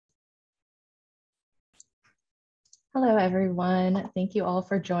Hello, everyone. Thank you all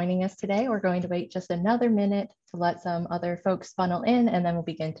for joining us today. We're going to wait just another minute to let some other folks funnel in, and then we'll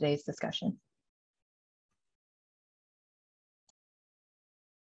begin today's discussion.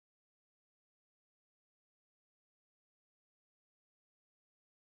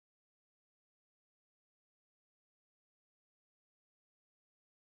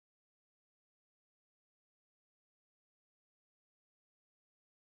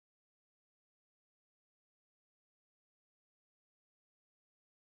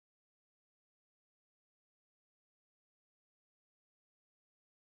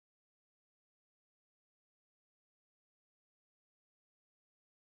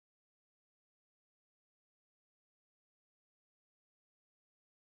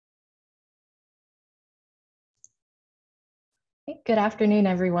 Good afternoon,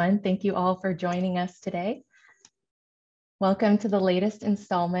 everyone. Thank you all for joining us today. Welcome to the latest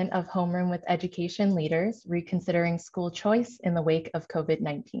installment of Homeroom with Education Leaders, Reconsidering School Choice in the Wake of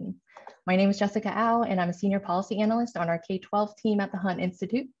COVID-19. My name is Jessica Au, and I'm a Senior Policy Analyst on our K-12 team at the Hunt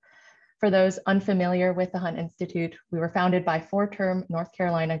Institute. For those unfamiliar with the Hunt Institute, we were founded by four-term North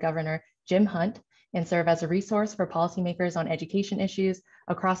Carolina Governor Jim Hunt and serve as a resource for policymakers on education issues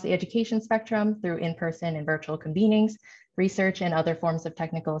across the education spectrum through in-person and virtual convenings, research, and other forms of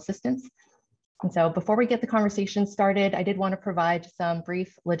technical assistance. And so before we get the conversation started, I did want to provide some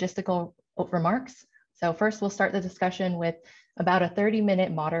brief logistical remarks. So first, we'll start the discussion with about a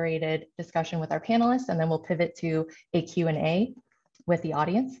 30-minute moderated discussion with our panelists, and then we'll pivot to a Q&A with the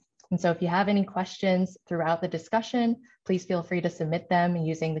audience. And so if you have any questions throughout the discussion, please feel free to submit them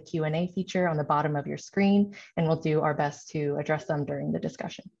using the Q&A feature on the bottom of your screen, and we'll do our best to address them during the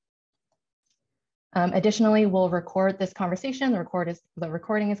discussion. Additionally, we'll record this conversation. The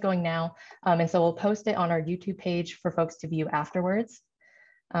recording is going now, and so we'll post it on our YouTube page for folks to view afterwards.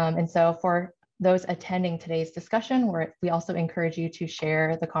 And so for those attending today's discussion, we also encourage you to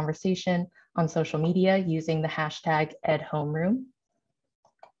share the conversation on social media using the hashtag #EdHomeroom.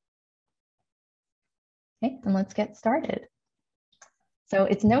 Okay, and let's get started. So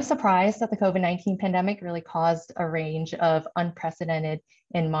it's no surprise that the COVID-19 pandemic really caused a range of unprecedented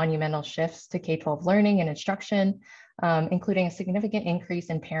and monumental shifts to K-12 learning and instruction, including a significant increase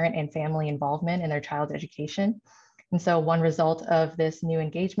in parent and family involvement in their child's education. And so one result of this new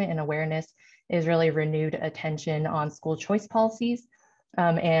engagement and awareness is really renewed attention on school choice policies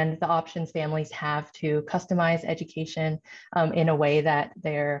and the options families have to customize education in a way that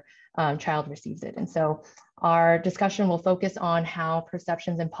their child receives it. And so our discussion will focus on how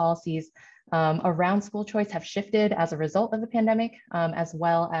perceptions and policies around school choice have shifted as a result of the pandemic, as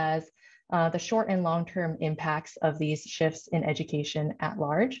well as the short and long-term impacts of these shifts in education at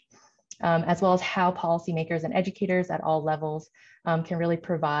large, as well as how policymakers and educators at all levels can really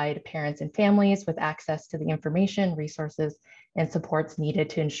provide parents and families with access to the information, resources, and supports needed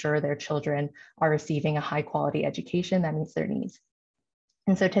to ensure their children are receiving a high-quality education that meets their needs.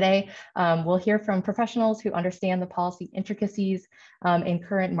 And so today, we'll hear from professionals who understand the policy intricacies and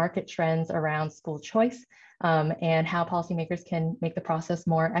current market trends around school choice and how policymakers can make the process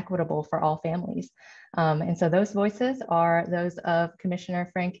more equitable for all families. And so those voices are those of Commissioner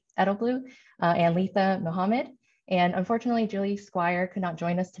Frank Edelblut and Letha Mohammed. And unfortunately, Julie Squire could not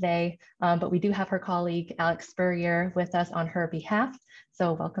join us today, but we do have her colleague, Alex Spurrier, with us on her behalf.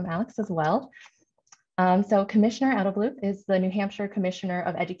 So welcome, Alex, as well. So Commissioner Edelblut is the New Hampshire Commissioner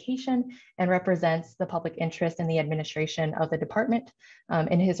of Education and represents the public interest in the administration of the department.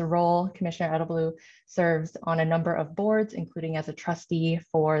 In his role, Commissioner Edelblut serves on a number of boards, including as a trustee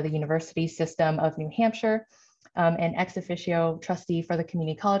for the University System of New Hampshire, an ex officio trustee for the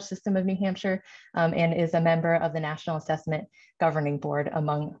Community College System of New Hampshire, and is a member of the National Assessment Governing Board,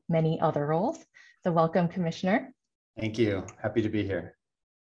 among many other roles. So welcome, Commissioner. Thank you. Happy to be here.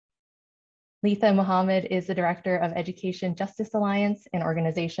 Letha Mohammed is the Director of Education Justice Alliance, an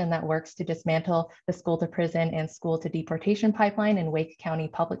organization that works to dismantle the school to prison and school to deportation pipeline in Wake County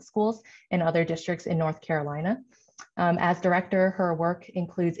Public Schools and other districts in North Carolina. As director, her work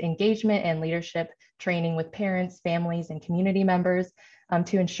includes engagement and leadership training with parents, families, and community members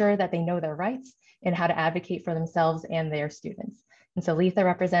to ensure that they know their rights and how to advocate for themselves and their students. And so Letha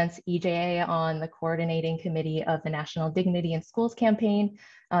represents EJA on the coordinating committee of the National Dignity in Schools campaign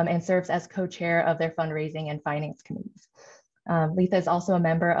and serves as co-chair of their fundraising and finance committees. Letha is also a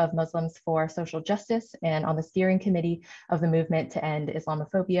member of Muslims for Social Justice and on the steering committee of the movement to end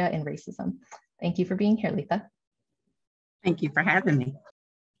Islamophobia and racism. Thank you for being here, Letha. Thank you for having me.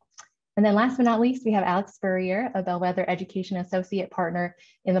 And then last but not least, we have Alex Spurrier, a Bellwether Education Associate Partner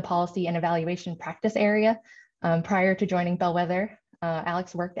in the Policy and Evaluation Practice area. Prior to joining Bellwether,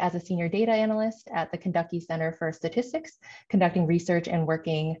 Alex worked as a senior data analyst at the Kentucky Center for Statistics, conducting research and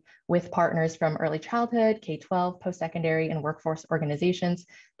working with partners from early childhood, K-12, post-secondary, and workforce organizations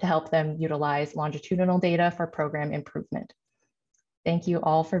to help them utilize longitudinal data for program improvement. Thank you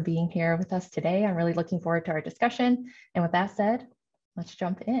all for being here with us today. I'm really looking forward to our discussion. And with that said, let's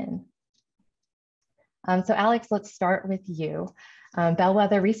jump in. So Alex, let's start with you.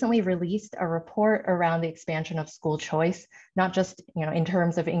 Bellwether recently released a report around the expansion of school choice, not just in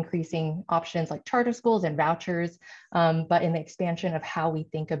terms of increasing options like charter schools and vouchers, but in the expansion of how we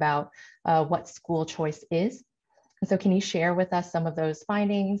think about what school choice is. And so can you share with us some of those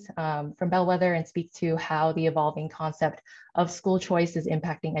findings from Bellwether and speak to how the evolving concept of school choice is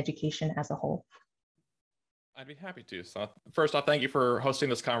impacting education as a whole? I'd be happy to. So first off, thank you for hosting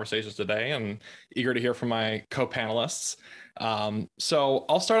this conversation today. I'm eager to hear from my co-panelists. So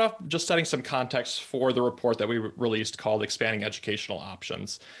I'll start off just setting some context for the report that we released called Expanding Educational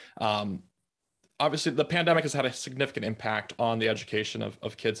Options. Obviously, the pandemic has had a significant impact on the education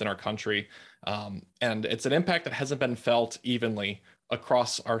of kids in our country. And it's an impact that hasn't been felt evenly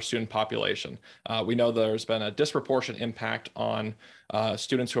across our student population. We know there's been a disproportionate impact on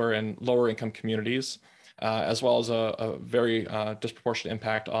students who are in lower income communities, as well as a very disproportionate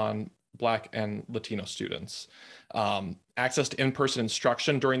impact on Black and Latino students. Access to in-person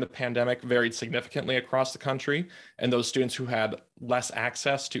instruction during the pandemic varied significantly across the country, and those students who had less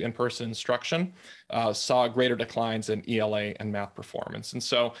access to in-person instruction saw greater declines in ELA and math performance. And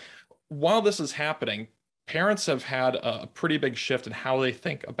so while this is happening, parents have had a pretty big shift in how they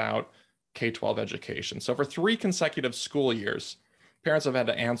think about K-12 education. So for 3 consecutive school years, parents have had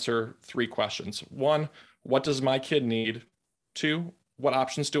to answer 3 questions. 1, what does my kid need? 2, what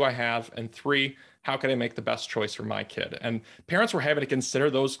options do I have? And 3, how can I make the best choice for my kid? And parents were having to consider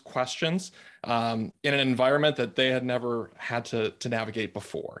those questions in an environment that they had never had to navigate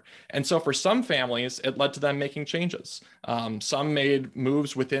before. And so for some families, it led to them making changes. Some made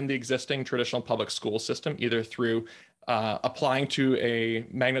moves within the existing traditional public school system, either through applying to a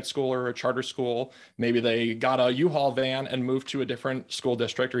magnet school or a charter school. Maybe they got a U-Haul van and moved to a different school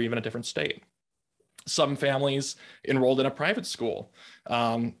district or even a different state. Some families enrolled in a private school,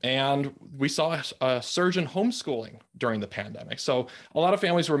 and we saw a surge in homeschooling during the pandemic. So a lot of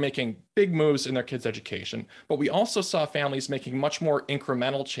families were making big moves in their kids' education, but we also saw families making much more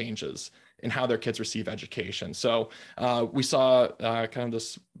incremental changes in how their kids receive education. So we saw kind of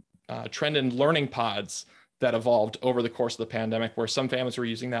this trend in learning pods that evolved over the course of the pandemic, where some families were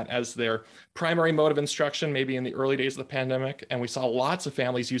using that as their primary mode of instruction, maybe in the early days of the pandemic. And we saw lots of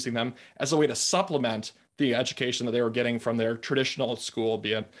families using them as a way to supplement the education that they were getting from their traditional school,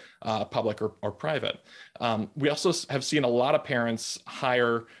 be it public or private. We also have seen a lot of parents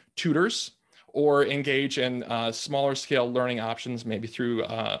hire tutors or engage in smaller scale learning options, maybe through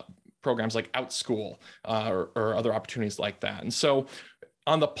programs like OutSchool or other opportunities like that. And so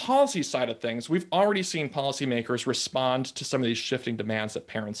on the policy side of things, we've already seen policymakers respond to some of these shifting demands that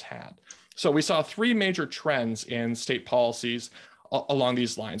parents had. So we saw 3 major trends in state policies along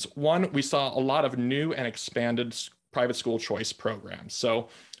these lines. 1, we saw a lot of new and expanded private school choice programs. So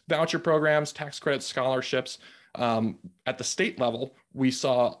voucher programs, tax credit scholarships. At the state level, we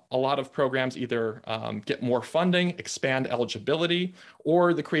saw a lot of programs either get more funding, expand eligibility,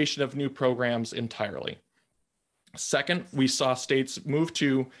 or the creation of new programs entirely. Second, we saw states move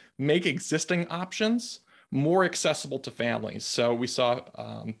to make existing options more accessible to families. So we saw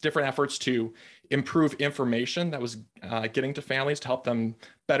different efforts to improve information that was getting to families to help them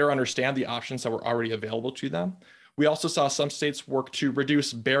better understand the options that were already available to them. We also saw some states work to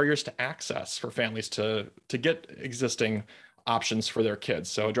reduce barriers to access for families to get existing options for their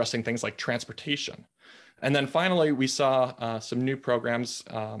kids. So addressing things like transportation. And then finally, we saw some new programs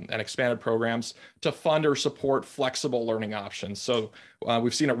and expanded programs to fund or support flexible learning options. So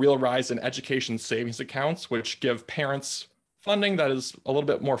we've seen a real rise in education savings accounts, which give parents funding that is a little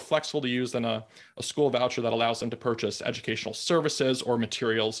bit more flexible to use than a school voucher that allows them to purchase educational services or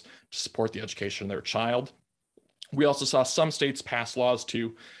materials to support the education of their child. We also saw some states pass laws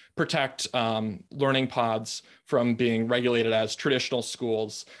to protect learning pods from being regulated as traditional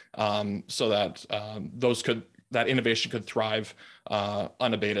schools, so that that innovation could thrive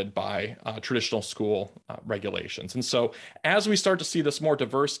unabated by traditional school regulations. And so as we start to see this more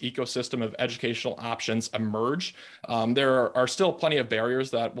diverse ecosystem of educational options emerge, there are still plenty of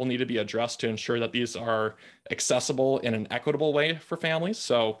barriers that will need to be addressed to ensure that these are accessible in an equitable way for families.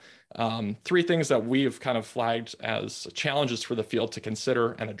 So 3 things that we've kind of flagged as challenges for the field to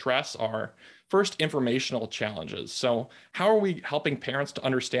consider and address are, First, informational challenges. So how are we helping parents to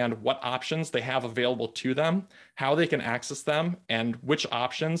understand what options they have available to them, how they can access them, and which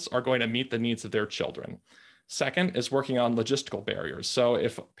options are going to meet the needs of their children? Second is working on logistical barriers. So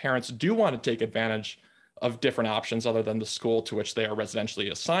if parents do want to take advantage of different options other than the school to which they are residentially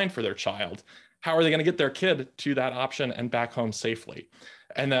assigned for their child, how are they going to get their kid to that option and back home safely?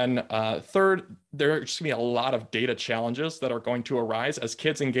 And then third, there's going to be a lot of data challenges that are going to arise as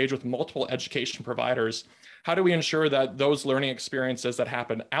kids engage with multiple education providers. How do we ensure that those learning experiences that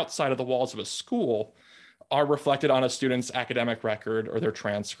happen outside of the walls of a school are reflected on a student's academic record or their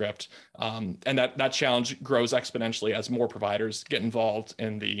transcript? And that challenge grows exponentially as more providers get involved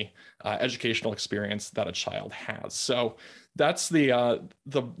in the educational experience that a child has. So that's the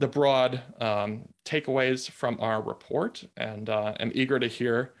broad takeaways from our report, and I'm eager to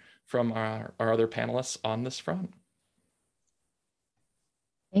hear from our other panelists on this front.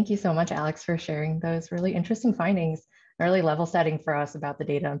 Thank you so much, Alex, for sharing those really interesting findings, really level setting for us about the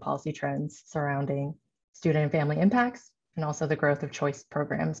data and policy trends surrounding student and family impacts, and also the growth of choice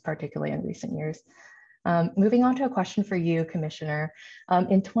programs, particularly in recent years. Moving on to a question for you, Commissioner.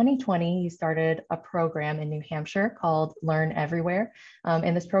 In 2020, you started a program in New Hampshire called Learn Everywhere.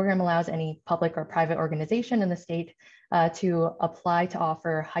 And this program allows any public or private organization in the state to apply to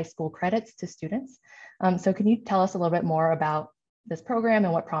offer high school credits to students. So can you tell us a little bit more about this program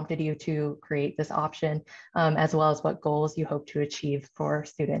and what prompted you to create this option, as well as what goals you hope to achieve for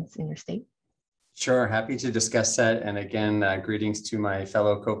students in your state? Sure, happy to discuss that. And again, greetings to my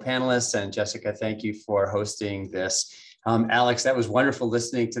fellow co-panelists, and Jessica, thank you for hosting this. Alex, that was wonderful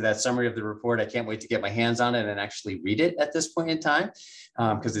listening to that summary of the report. I can't wait to get my hands on it and actually read it at this point in time,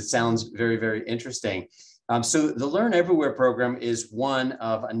 because it sounds very, very interesting. So the Learn Everywhere program is one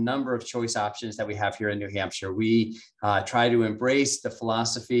of a number of choice options that we have here in New Hampshire. We try to embrace the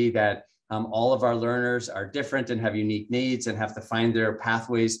philosophy that all of our learners are different and have unique needs and have to find their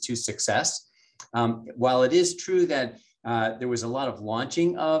pathways to success. While it is true that there was a lot of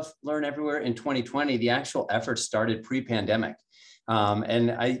launching of Learn Everywhere in 2020, the actual effort started pre-pandemic.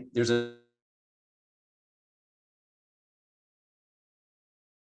 There's a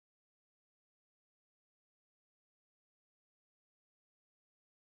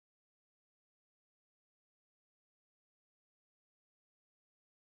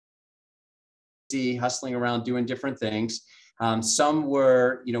hustling around doing different things. Some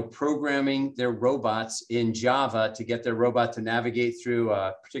were, programming their robots in Java to get their robot to navigate through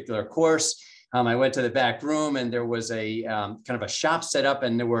a particular course. I went to the back room and there was a kind of a shop set up,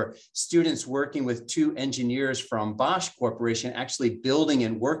 and there were students working with 2 engineers from Bosch Corporation actually building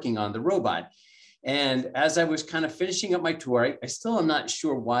and working on the robot. And as I was kind of finishing up my tour, I still am not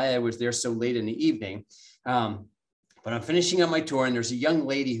sure why I was there so late in the evening. But I'm finishing up my tour, and there's a young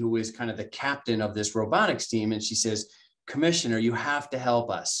lady who is kind of the captain of this robotics team. And she says, "Commissioner, you have to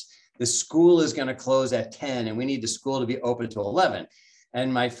help us. The school is going to close at 10 and we need the school to be open till 11.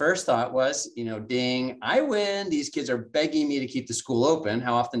 And my first thought was, ding, I win. These kids are begging me to keep the school open.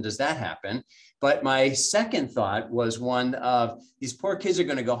 How often does that happen? But my second thought was one of, these poor kids are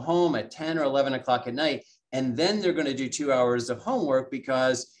going to go home at 10 or 11 o'clock at night, and then they're going to do 2 hours of homework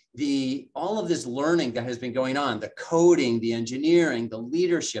because all of this learning that has been going on, the coding, the engineering, the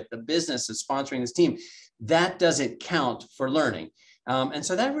leadership, the business of sponsoring this team, that doesn't count for learning." And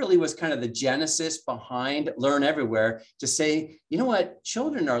so that really was kind of the genesis behind Learn Everywhere, to say, you know what,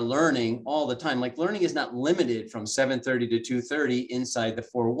 children are learning all the time. Like, learning is not limited from 7:30 to 2:30 inside the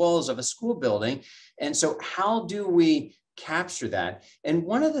 4 walls of a school building. And so how do we capture that? And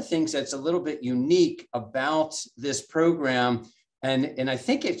one of the things that's a little bit unique about this program, and I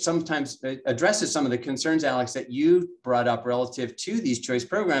think it sometimes addresses some of the concerns, Alex, that you brought up relative to these choice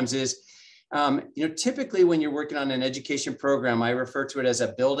programs, is typically when you're working on an education program, I refer to it as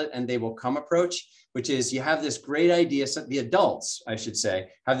a build it and they will come approach, which is you have this great idea, so the adults, I should say,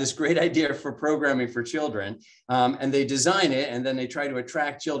 have this great idea for programming for children, and they design it, and then they try to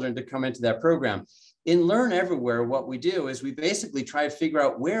attract children to come into that program. In Learn Everywhere, what we do is we basically try to figure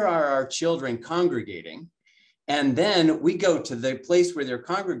out, where are our children congregating? And then we go to the place where they're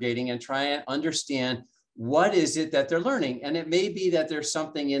congregating and try and understand, what is it that they're learning? And it may be that there's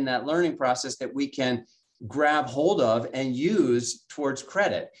something in that learning process that we can grab hold of and use towards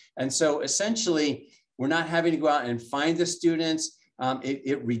credit. And so essentially, we're not having to go out and find the students.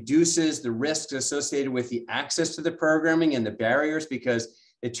 It reduces the risks associated with the access to the programming and the barriers, because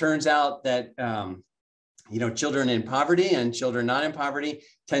it turns out that children in poverty and children not in poverty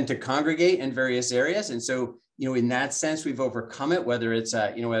tend to congregate in various areas. And so, in that sense, we've overcome it, whether it's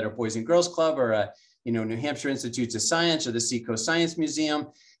at a Boys and Girls Club or New Hampshire Institutes of Science or the Seacoast Science Museum.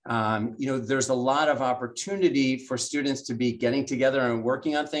 There's a lot of opportunity for students to be getting together and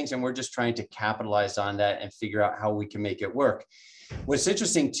working on things, and we're just trying to capitalize on that and figure out how we can make it work. What's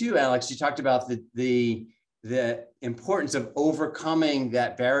interesting too, Alex, you talked about the importance of overcoming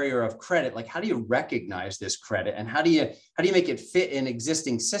that barrier of credit. Like, how do you recognize this credit, and how do you make it fit in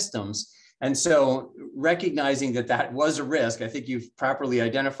existing systems? And so recognizing that was a risk, I think you've properly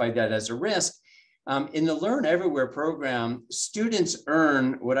identified that as a risk. In the Learn Everywhere program, students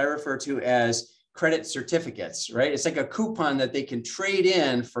earn what I refer to as credit certificates, right? It's like a coupon that they can trade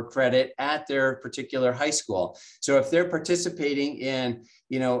in for credit at their particular high school. So if they're participating in,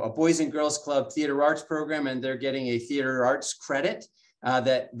 a Boys and Girls Club theater arts program and they're getting a theater arts credit,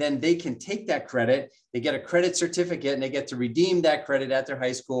 that then they can take that credit, they get a credit certificate, and they get to redeem that credit at their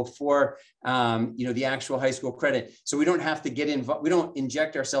high school for, the actual high school credit. So we don't have to get involved. We don't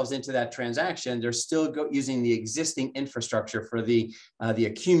inject ourselves into that transaction. They're still using the existing infrastructure for the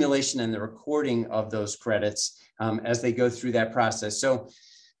accumulation and the recording of those credits as they go through that process. So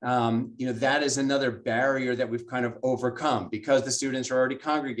that is another barrier that we've kind of overcome because the students are already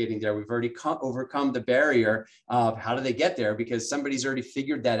congregating there. We've already overcome the barrier of how do they get there, because somebody's already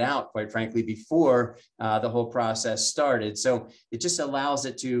figured that out, quite frankly, before the whole process started. So it just allows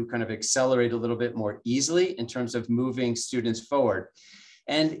it to kind of accelerate a little bit more easily in terms of moving students forward.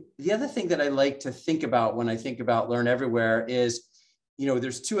 And the other thing that I like to think about when I think about Learn Everywhere is,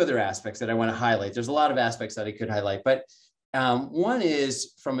 there's two other aspects that I want to highlight. There's a lot of aspects that I could highlight, but one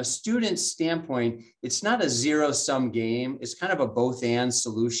is, from a student standpoint, it's not a zero-sum game. It's kind of a both-and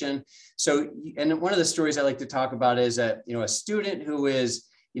solution. So, and one of the stories I like to talk about is a student who is,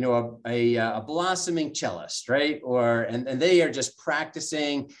 a blossoming cellist, right? And they are just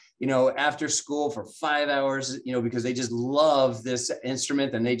practicing, after school for 5 hours, because they just love this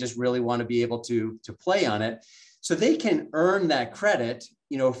instrument and they just really want to be able to play on it. So they can earn that credit,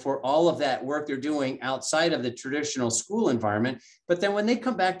 for all of that work they're doing outside of the traditional school environment. But then when they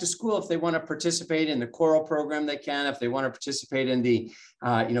come back to school, if they want to participate in the choral program, they can. If they want to participate in the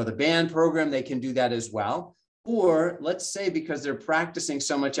band program, they can do that as well. Or let's say because they're practicing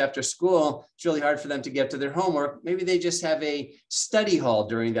so much after school, it's really hard for them to get to their homework. Maybe they just have a study hall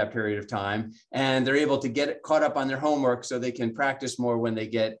during that period of time, and they're able to get caught up on their homework so they can practice more when they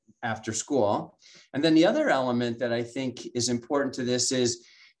get after school. And then the other element that I think is important to this is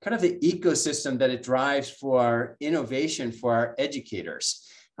kind of the ecosystem that it drives for innovation for our educators.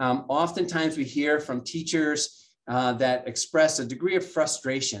 Oftentimes we hear from teachers that express a degree of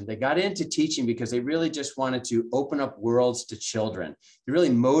frustration. They got into teaching because they really just wanted to open up worlds to children. They're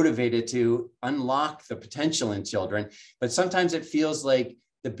really motivated to unlock the potential in children, but sometimes it feels like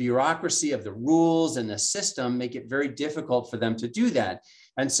the bureaucracy of the rules and the system make it very difficult for them to do that.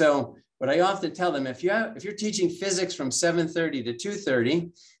 And so what I often tell them, if you're teaching physics from 7:30 to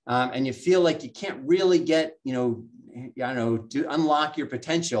 2:30, and you feel like you can't really get, to unlock your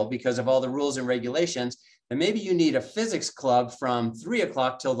potential because of all the rules and regulations, then maybe you need a physics club from 3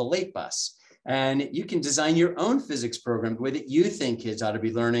 o'clock till the late bus. And you can design your own physics program the way that you think kids ought to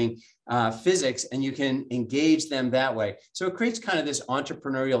be learning physics, and you can engage them that way. So it creates kind of this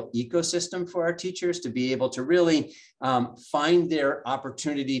entrepreneurial ecosystem for our teachers to be able to really find their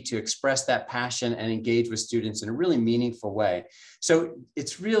opportunity to express that passion and engage with students in a really meaningful way. So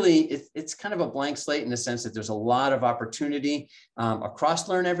it's kind of a blank slate in the sense that there's a lot of opportunity across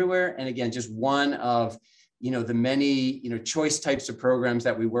Learn Everywhere. And again, just one of the many, choice types of programs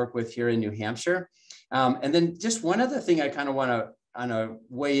that we work with here in New Hampshire. And then just one other thing I kind of want to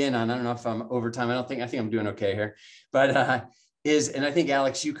weigh in on. I don't know if I'm over time. I think I'm doing okay here, but and I think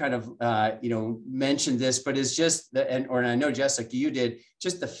Alex, you kind of mentioned this, but is just and I know Jessica, you did,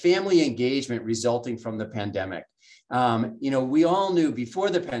 just the family engagement resulting from the pandemic. We all knew before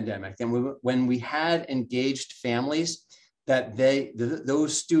the pandemic, and when we had engaged families, that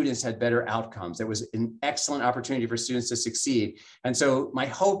those students had better outcomes. It was an excellent opportunity for students to succeed. And so my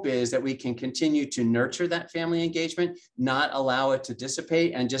hope is that we can continue to nurture that family engagement, not allow it to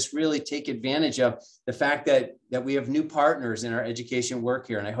dissipate, and just really take advantage of the fact that we have new partners in our education work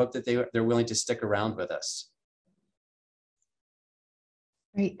here. And I hope that they're willing to stick around with us.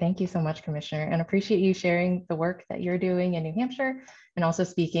 Great, thank you so much, Commissioner, and appreciate you sharing the work that you're doing in New Hampshire and also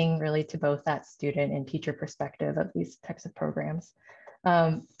speaking really to both that student and teacher perspective of these types of programs.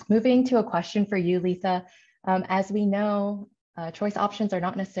 Moving to a question for you, Lisa. As we know, choice options are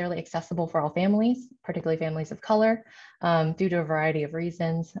not necessarily accessible for all families, particularly families of color, due to a variety of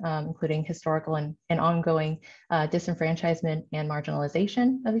reasons, including historical and ongoing disenfranchisement and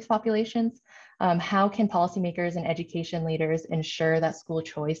marginalization of these populations. How can policymakers and education leaders ensure that school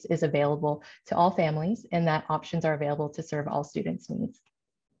choice is available to all families and that options are available to serve all students' needs?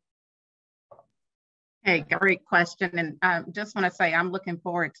 Hey, great question. And just want to say I'm looking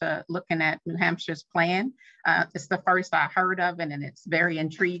forward to looking at New Hampshire's plan. It's the first I heard of it, and it's very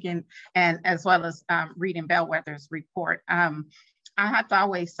intriguing, and as well as reading Bellwether's report. I have to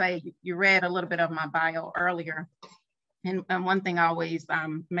always say, you read a little bit of my bio earlier. And one thing I always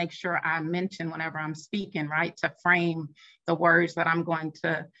make sure I mention whenever I'm speaking, right, to frame the words that I'm going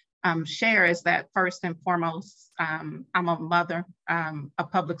to share is that first and foremost, I'm a mother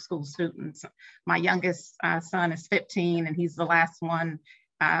of public school students. My youngest son is 15, and he's the last one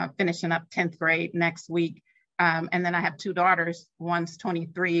finishing up 10th grade next week. And then I have two daughters. One's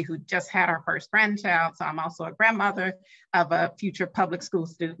 23, who just had our first grandchild. So I'm also a grandmother of a future public school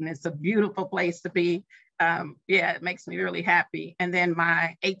student. It's a beautiful place to be. Yeah, it makes me really happy. And then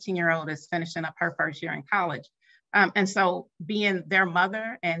my 18-year-old is finishing up her first year in college. And so being their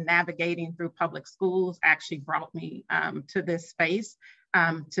mother and navigating through public schools actually brought me to this space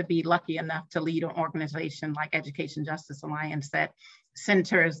to be lucky enough to lead an organization like Education Justice Alliance that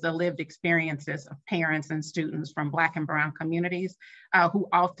centers the lived experiences of parents and students from Black and Brown communities who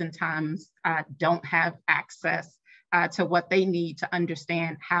oftentimes don't have access to what they need to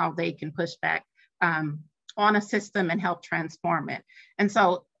understand how they can push back on a system and help transform it. And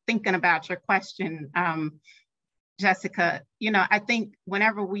so thinking about your question, Jessica, I think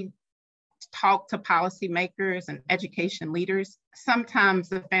whenever we talk to policymakers and education leaders, sometimes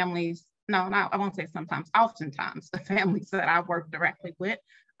the families, I won't say sometimes, oftentimes the families that I work directly with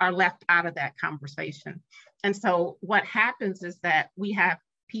are left out of that conversation. And so what happens is that we have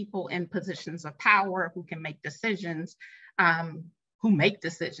people in positions of power who can make decisions,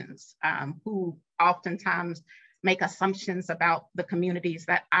 who oftentimes make assumptions about the communities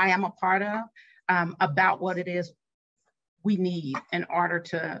that I am a part of, about what it is we need in order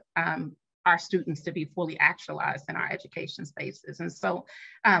to our students to be fully actualized in our education spaces. And so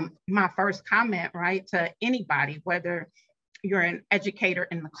my first comment, right, to anybody, whether you're an educator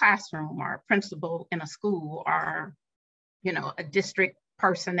in the classroom or a principal in a school or, a district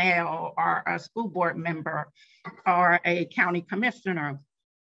personnel or a school board member or a county commissioner,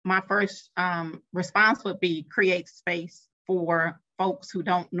 my first response would be create space for folks who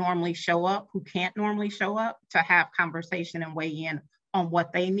don't normally show up, who can't normally show up, to have conversation and weigh in on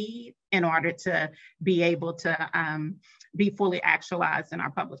what they need in order to be able to be fully actualized in our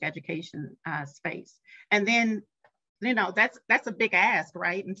public education space. And then, that's a big ask,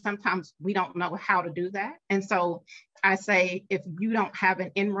 right? And sometimes we don't know how to do that. And so I say, if you don't have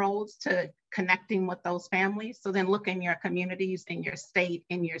an inroads to connecting with those families, so then look in your communities, in your state,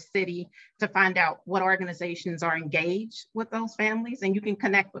 in your city, to find out what organizations are engaged with those families, and you can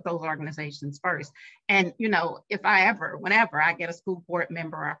connect with those organizations first. And whenever I get a school board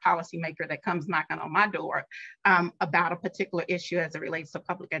member or a policymaker that comes knocking on my door about a particular issue as it relates to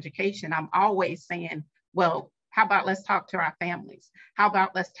public education, I'm always saying, well, how about let's talk to our families? How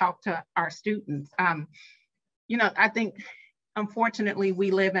about let's talk to our students? I think, unfortunately,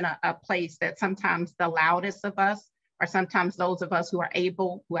 we live in a place that sometimes the loudest of us, or sometimes those of us who are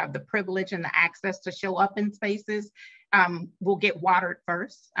able, who have the privilege and the access to show up in spaces, will get watered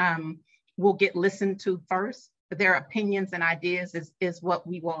first, will get listened to first. Their opinions and ideas is what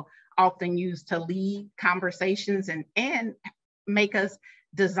we will often use to lead conversations and make us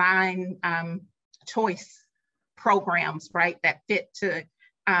design choice programs, right, that fit to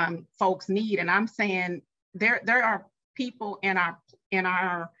folks' need. And I'm saying there are people in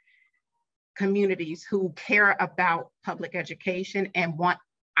our communities who care about public education and want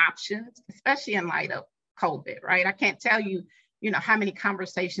options, especially in light of COVID, right? I can't tell you, how many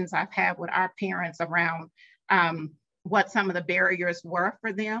conversations I've had with our parents around what some of the barriers were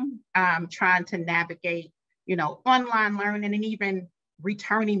for them, trying to navigate, online learning and even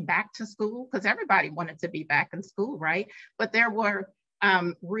returning back to school, because everybody wanted to be back in school, right? But there were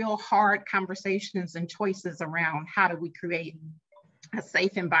real hard conversations and choices around how do we create a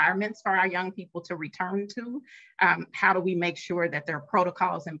safe environments for our young people to return to? How do we make sure that there are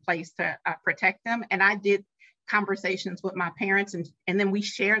protocols in place to protect them? And I did conversations with my parents, and then we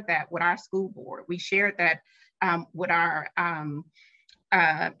shared that with our school board. We shared that with our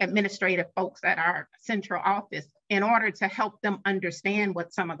administrative folks at our central office in order to help them understand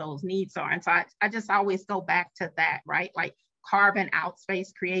what some of those needs are. And so I just always go back to that, right? Like carving out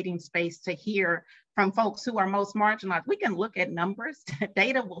space, creating space to hear from folks who are most marginalized. We can look at numbers.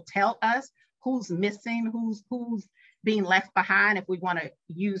 Data will tell us who's missing, who's being left behind, if we want to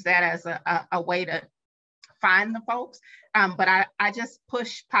use that as a way to find the folks. But I just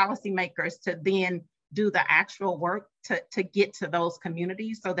push policymakers to then do the actual work to get to those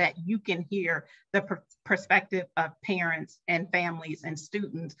communities so that you can hear the perspective of parents and families and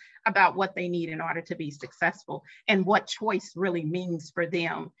students about what they need in order to be successful and what choice really means for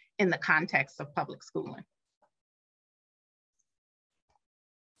them in the context of public schooling.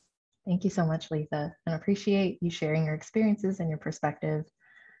 Thank you so much, Letha, and appreciate you sharing your experiences and your perspective.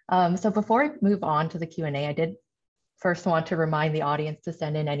 So before I move on to the Q&A, I did first want to remind the audience to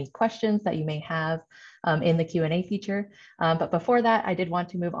send in any questions that you may have in the Q&A feature. But before that, I did want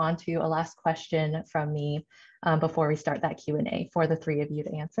to move on to a last question from me before we start that Q&A for the three of you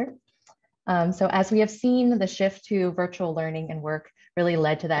to answer. So as we have seen, the shift to virtual learning and work really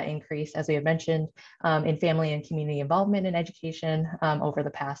led to that increase, as we have mentioned, in family and community involvement in education over the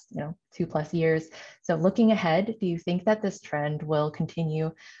past 2+ years. So looking ahead, do you think that this trend will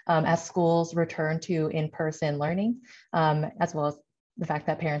continue as schools return to in-person learning, as well as the fact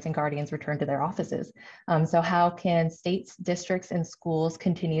that parents and guardians return to their offices? So how can states, districts, and schools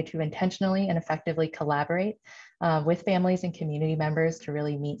continue to intentionally and effectively collaborate with families and community members to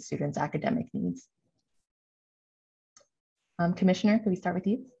really meet students' academic needs? Commissioner, could we start with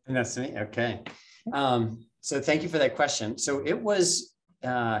you? And that's me, okay. So thank you for that question. So it was,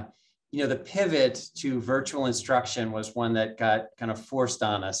 the pivot to virtual instruction was one that got kind of forced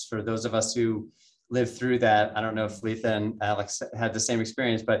on us. For those of us who lived through that, I don't know if Letha and Alex had the same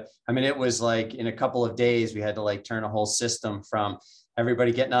experience, but I mean, it was like in a couple of days, we had to like turn a whole system from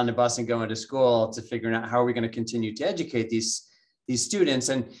everybody getting on the bus and going to school to figuring out how are we going to continue to educate these students.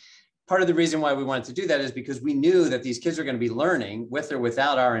 And part of the reason why we wanted to do that is because we knew that these kids are going to be learning with or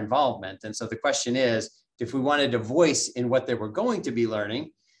without our involvement. And so the question is, if we wanted a voice in what they were going to be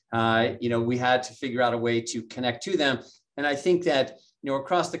learning, we had to figure out a way to connect to them. And I think that,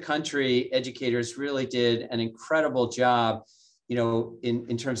 across the country, educators really did an incredible job,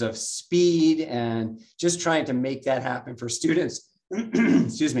 in terms of speed and just trying to make that happen for students.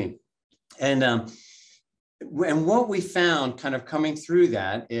 Excuse me. And what we found kind of coming through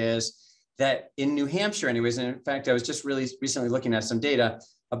that is that in New Hampshire anyways, and in fact, I was just really recently looking at some data,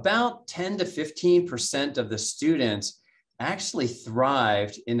 about 10 to 15% of the students actually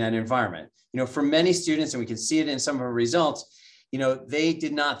thrived in that environment. For many students, and we can see it in some of our results, they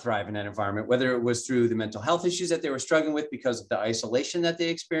did not thrive in that environment, whether it was through the mental health issues that they were struggling with because of the isolation that they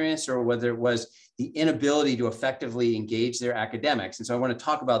experienced, or whether it was the inability to effectively engage their academics. And so I want to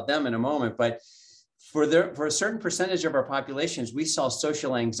talk about them in a moment, but for a certain percentage of our populations, we saw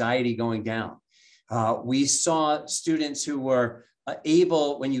social anxiety going down. We saw students who were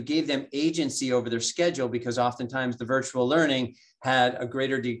able, when you gave them agency over their schedule, because oftentimes the virtual learning had a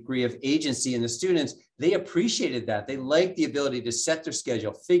greater degree of agency in the students, they appreciated that. They liked the ability to set their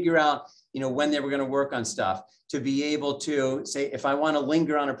schedule, figure out, when they were going to work on stuff, to be able to say, if I want to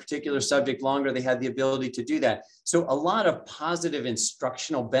linger on a particular subject longer, they had the ability to do that. So a lot of positive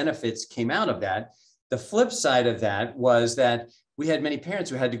instructional benefits came out of that. The flip side of that was that we had many parents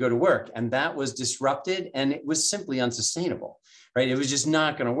who had to go to work, and that was disrupted, and it was simply unsustainable, right? It was just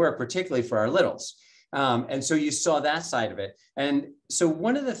not going to work, particularly for our littles. And so you saw that side of it. And so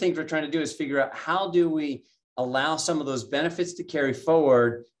one of the things we're trying to do is figure out how do we allow some of those benefits to carry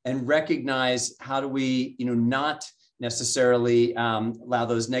forward and recognize how do we, not necessarily allow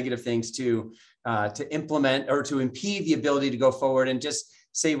those negative things to implement or to impede the ability to go forward and just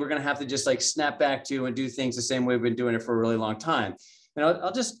say we're going to have to just like snap back to and do things the same way we've been doing it for a really long time. And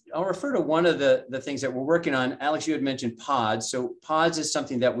I'll refer to one of the things that we're working on. Alex, you had mentioned pods. So pods is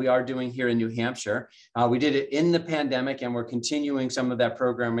something that we are doing here in New Hampshire. We did it in the pandemic, and we're continuing some of that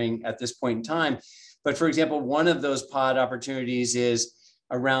programming at this point in time. But for example, one of those pod opportunities is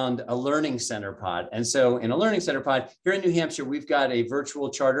around a learning center pod. And so in a learning center pod here in New Hampshire, we've got a virtual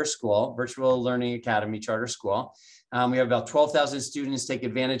charter school, virtual learning academy charter school. We have about 12,000 students take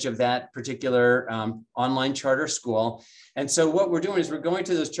advantage of that particular online charter school. And so what we're doing is we're going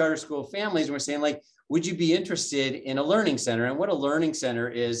to those charter school families and we're saying, like, would you be interested in a learning center? And what a learning center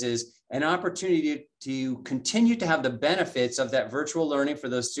is an opportunity to continue to have the benefits of that virtual learning for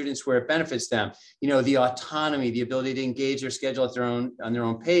those students where it benefits them. The autonomy, the ability to engage their schedule at on their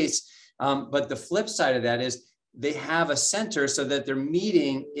own pace. But the flip side of that is they have a center so that they're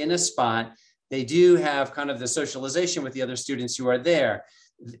meeting in a spot. They do have kind of the socialization with the other students who are there.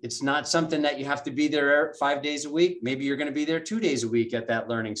 It's not something that you have to be there 5 days a week. Maybe you're going to be there 2 days a week at that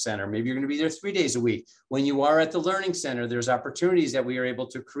learning center. Maybe you're going to be there 3 days a week. When you are at the learning center, there's opportunities that we are able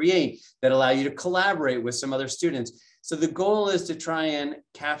to create that allow you to collaborate with some other students. So the goal is to try and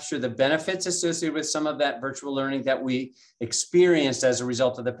capture the benefits associated with some of that virtual learning that we experienced as a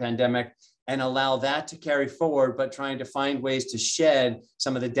result of the pandemic, and allow that to carry forward, but trying to find ways to shed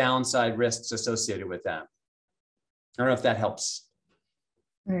some of the downside risks associated with that. I don't know if that helps.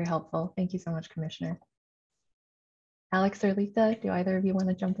 Very helpful. Thank you so much, Commissioner. Alex or Lisa, do either of you want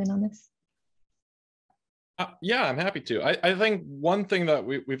to jump in on this? Yeah, I'm happy to. I think one thing that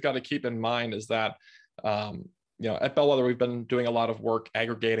we've got to keep in mind is that, at Bellwether, we've been doing a lot of work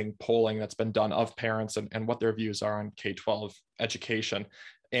aggregating polling that's been done of parents and what their views are on K-12 education.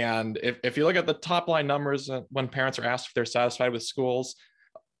 And if you look at the top line numbers, when parents are asked if they're satisfied with schools,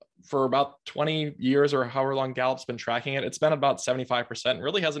 for about 20 years or however long Gallup's been tracking it, it's been about 75%,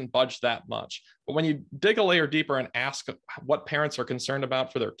 really hasn't budged that much. But when you dig a layer deeper and ask what parents are concerned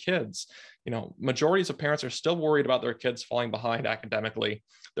about for their kids, majorities of parents are still worried about their kids falling behind academically.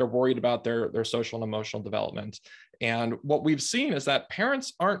 They're worried about their social and emotional development. And what we've seen is that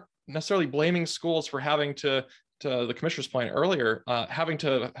parents aren't necessarily blaming schools for having to the commissioner's point earlier, having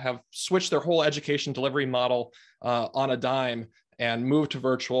to have switched their whole education delivery model on a dime and move to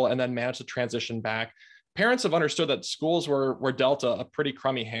virtual and then manage the transition back. Parents have understood that schools were dealt a pretty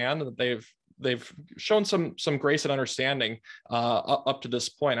crummy hand, that they've shown some grace and understanding up to this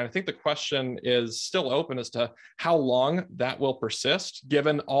point. And I think the question is still open as to how long that will persist,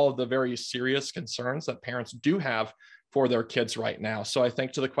 given all of the very serious concerns that parents do have for their kids right now. So I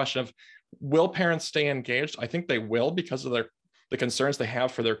think to the question of, will parents stay engaged? I think they will, because of the concerns they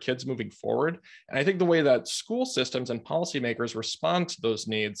have for their kids moving forward. And I think the way that school systems and policymakers respond to those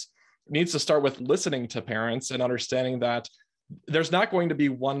needs to start with listening to parents and understanding that there's not going to be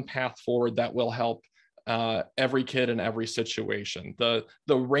one path forward that will help every kid in every situation. The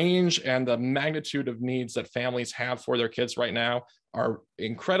range and the magnitude of needs that families have for their kids right now are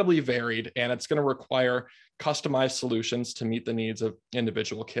incredibly varied, and it's going to require customized solutions to meet the needs of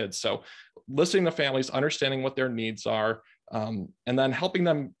individual kids. So listening to families, understanding what their needs are, and then helping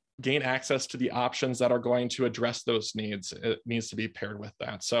them gain access to the options that are going to address those needs. It needs to be paired with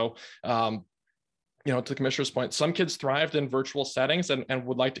that. So, to the commissioner's point, some kids thrived in virtual settings and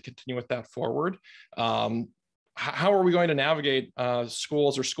would like to continue with that forward. How are we going to navigate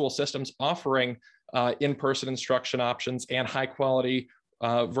schools or school systems offering in-person instruction options and high quality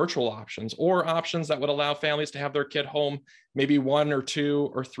virtual options, or options that would allow families to have their kid home maybe 1 or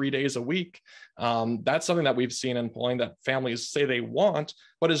 2 or 3 days a week? That's something that we've seen in polling that families say they want,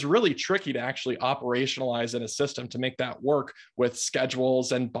 but is really tricky to actually operationalize in a system to make that work with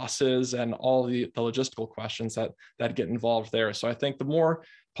schedules and buses and all the logistical questions that get involved there. So I think the more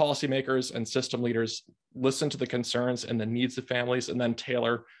policymakers and system leaders listen to the concerns and the needs of families, and then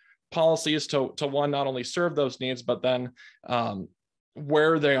tailor policies to one, not only serve those needs, but then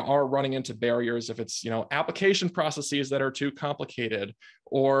where they are running into barriers, if it's application processes that are too complicated,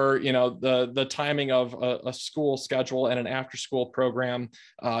 or the timing of a school schedule and an after school program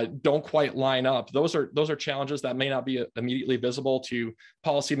don't quite line up. Those are challenges that may not be immediately visible to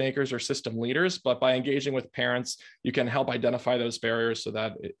policymakers or system leaders, but by engaging with parents, you can help identify those barriers so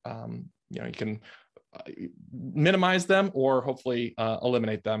that you can minimize them, or hopefully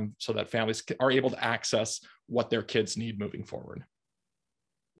eliminate them, so that families are able to access what their kids need moving forward.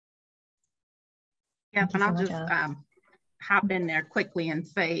 Yeah, and I'll just hop in there quickly and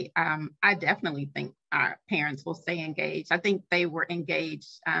say, I definitely think our parents will stay engaged. I think they were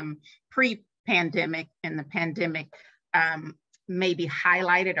engaged pre-pandemic, and the pandemic maybe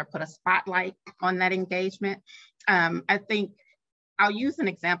highlighted or put a spotlight on that engagement. I think I'll use an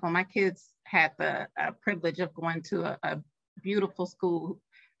example. My kids had the privilege of going to a beautiful school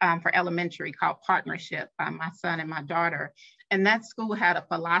for elementary called Partnership, my son and my daughter. And that school had a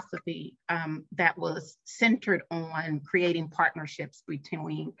philosophy that was centered on creating partnerships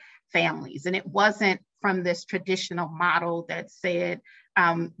between families. And it wasn't from this traditional model that said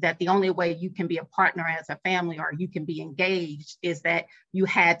that the only way you can be a partner as a family, or you can be engaged, is that you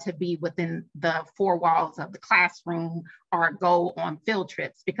had to be within the 4 walls of the classroom or go on field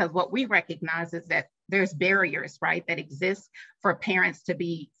trips. Because what we recognize is that there's barriers, right, that exist for parents to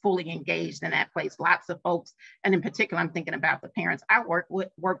be fully engaged in that place. Lots of folks, and in particular, I'm thinking about the parents I work with,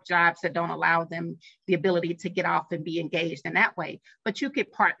 work jobs that don't allow them the ability to get off and be engaged in that way. But you could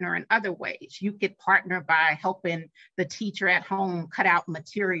partner in other ways. You could partner by helping the teacher at home cut out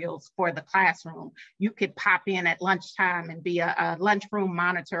materials for the classroom. You could pop in at lunchtime and be a lunchroom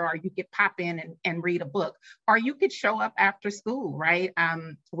monitor, or you could pop in and read a book, or you could show up after school, right?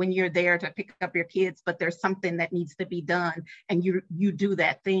 When you're there to pick up your kids, but there's something that needs to be done, and you do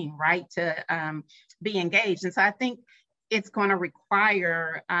that thing, right, to be engaged. And so I think it's going to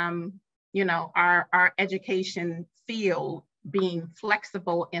require, our education field being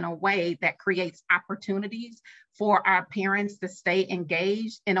flexible in a way that creates opportunities for our parents to stay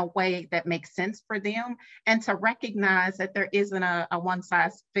engaged in a way that makes sense for them, and to recognize that there isn't a one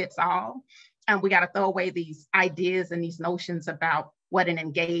size fits all. And we got to throw away these ideas and these notions about what an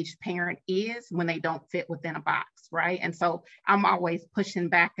engaged parent is when they don't fit within a box, right? And so I'm always pushing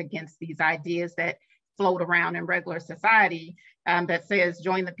back against these ideas that float around in regular society that says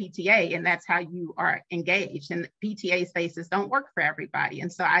join the PTA and that's how you are engaged. And PTA spaces don't work for everybody.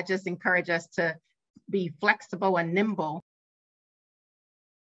 And so I just encourage us to be flexible and nimble.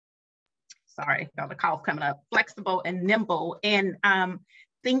 Sorry, got the cough coming up. Flexible and nimble, and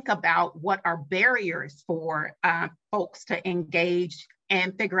think about what are barriers for folks to engage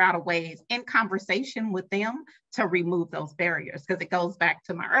and figure out a ways in conversation with them to remove those barriers. Because it goes back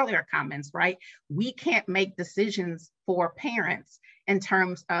to my earlier comments, right? We can't make decisions for parents in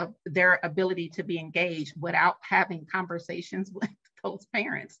terms of their ability to be engaged without having conversations with those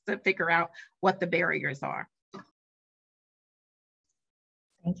parents to figure out what the barriers are.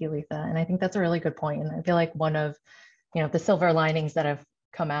 Thank you, Letha. And I think that's a really good point. And I feel like one of, the silver linings that have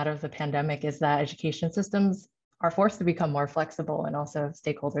come out of the pandemic is that education systems are forced to become more flexible, and also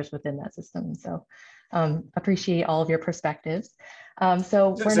stakeholders within that system. So appreciate all of your perspectives.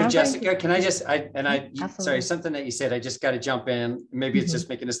 So Jessica, can I just, sorry, Absolutely. something that you said, I just got to jump in. Maybe it's just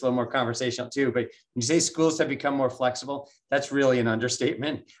making this a little more conversational too, but when you say schools have become more flexible, that's really an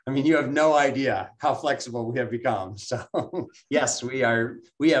understatement. I mean, you have no idea how flexible we have become. So yes, we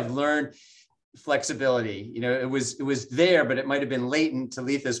have learned flexibility. It was there, but it might have been latent, to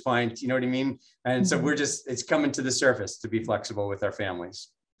Letha's point, you know what I mean? And so it's coming to the surface to be flexible with our families.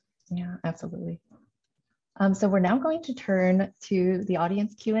 Yeah, absolutely. So we're now going to turn to the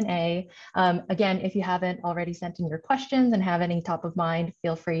audience Q&A. Again, if you haven't already sent in your questions and have any top of mind,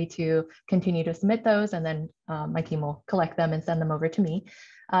 feel free to continue to submit those, and then my team will collect them and send them over to me.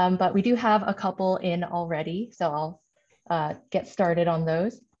 But we do have a couple in already, so I'll get started on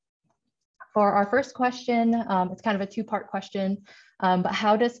those. For our first question, it's kind of a two-part question, but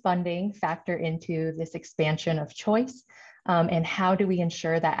how does funding factor into this expansion of choice? And how do we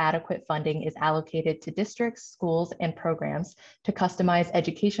ensure that adequate funding is allocated to districts, schools, and programs to customize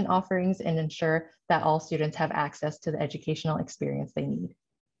education offerings and ensure that all students have access to the educational experience they need?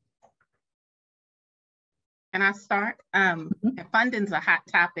 Can I start? Funding's a hot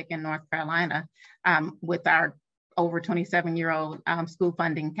topic in North Carolina with our over 27-year-old school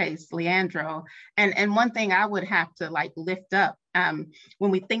funding case, Leandro. And one thing I would have to lift up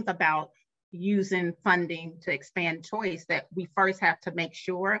when we think about using funding to expand choice, that we first have to make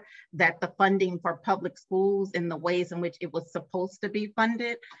sure that the funding for public schools in the ways in which it was supposed to be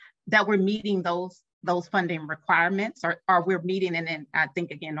funded, that we're meeting those funding requirements, or we're meeting, and then I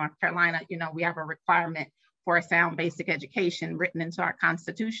think again, North Carolina, we have a requirement for a sound basic education written into our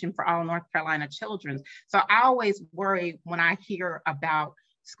Constitution for all North Carolina children. So I always worry when I hear about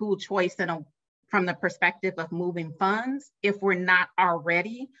school choice from the perspective of moving funds, if we're not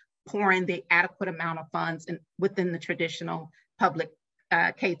already pouring the adequate amount of funds within the traditional public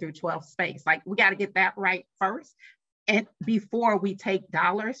K through 12 space. We got to get that right first, and before we take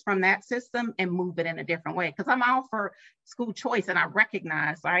dollars from that system and move it in a different way. Because I'm all for school choice, and I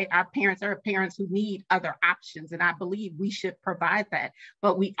recognize, right, there are parents who need other options, and I believe we should provide that.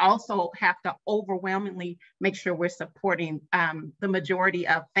 But we also have to overwhelmingly make sure we're supporting the majority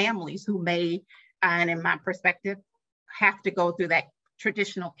of families who may, and in my perspective, have to go through that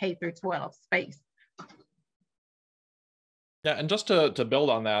traditional K through 12 space. Yeah, and just to build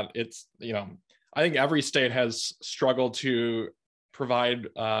on that, it's, I think every state has struggled to provide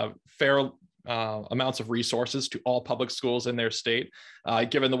fair amounts of resources to all public schools in their state,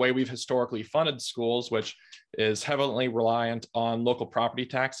 given the way we've historically funded schools, which is heavily reliant on local property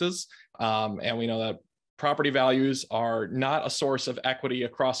taxes. And we know that property values are not a source of equity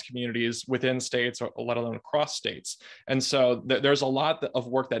across communities within states, or let alone across states. And so there's a lot of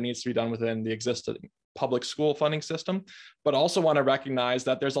work that needs to be done within the existing public school funding system, but also want to recognize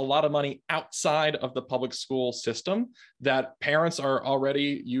that there's a lot of money outside of the public school system that parents are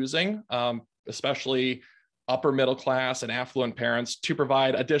already using, especially upper middle class and affluent parents, to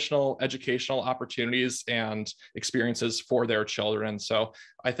provide additional educational opportunities and experiences for their children. So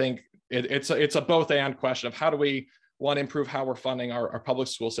I think it's a both and question of how do we want to improve how we're funding our public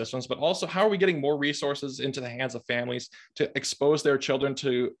school systems, but also how are we getting more resources into the hands of families to expose their children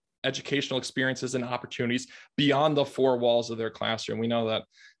to educational experiences and opportunities beyond the four walls of their classroom. We know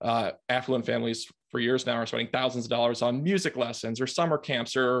that affluent families for years now are spending thousands of dollars on music lessons or summer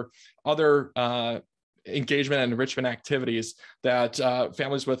camps or other engagement and enrichment activities that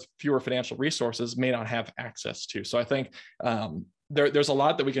families with fewer financial resources may not have access to. So I think there's a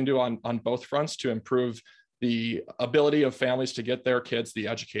lot that we can do on both fronts to improve the ability of families to get their kids the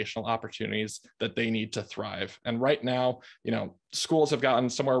educational opportunities that they need to thrive. And right now, schools have gotten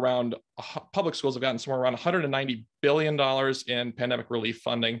somewhere around, public schools have gotten somewhere around $190 billion in pandemic relief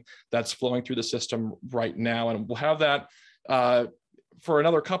funding that's flowing through the system right now. And we'll have that for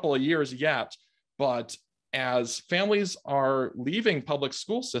another couple of years yet. But as families are leaving public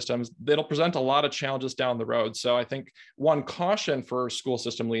school systems, it'll present a lot of challenges down the road. So I think one caution for school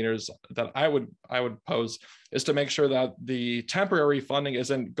system leaders that I would pose is to make sure that the temporary funding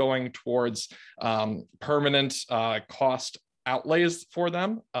isn't going towards permanent cost outlays for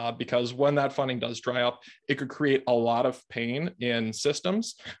them, because when that funding does dry up, it could create a lot of pain in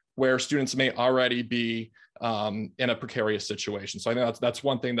systems where students may already be in a precarious situation. So I think that's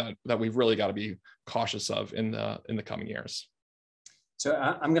one thing that we've really got to be cautious of in the coming years. So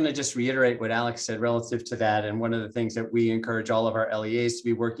I'm going to just reiterate what Alex said relative to that. And one of the things that we encourage all of our LEAs to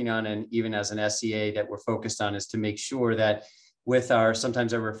be working on, and even as an SEA that we're focused on, is to make sure that with our,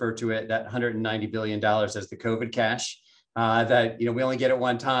 sometimes I refer to it, that $190 billion as the COVID cash, that we only get it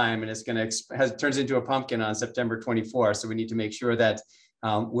one time, and it's going to turns into a pumpkin on September 24th. So we need to make sure that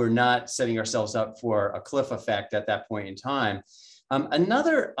we're not setting ourselves up for a cliff effect at that point in time.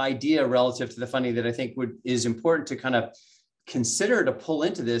 Another idea relative to the funding that I think is important to kind of consider to pull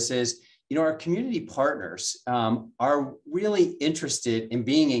into this is, our community partners are really interested in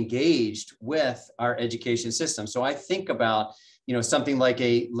being engaged with our education system. So I think about something like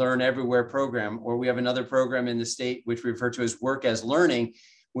a Learn Everywhere program, or we have another program in the state which we refer to as Work as Learning,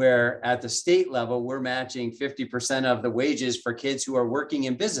 where at the state level, we're matching 50% of the wages for kids who are working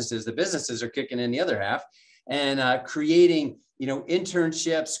in businesses. The businesses are kicking in the other half, and creating,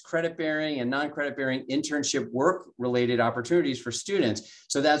 internships, credit bearing and non-credit bearing internship work related opportunities for students.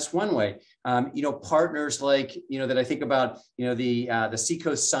 So that's one way. Partners like, that I think about, the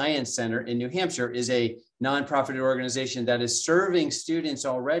Seacoast Science Center in New Hampshire is a nonprofit organization that is serving students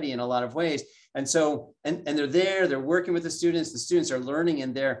already in a lot of ways. And so, and they're working with the students are learning,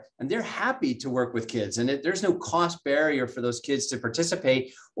 and they're happy to work with kids. And there's no cost barrier for those kids to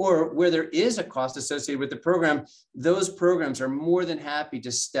participate, or where there is a cost associated with the program, those programs are more than happy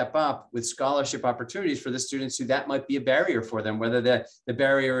to step up with scholarship opportunities for the students who that might be a barrier for them, whether the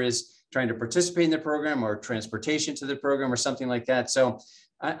barrier is trying to participate in the program or transportation to the program or something like that. So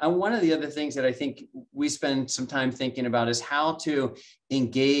one of the other things that I think we spend some time thinking about is how to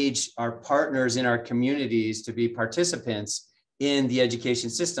engage our partners in our communities to be participants in the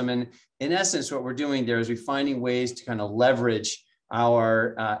education system. And in essence, what we're doing there is we're finding ways to kind of leverage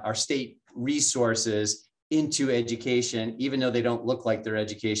our state resources into education, even though they don't look like they're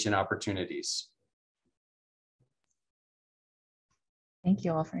education opportunities. Thank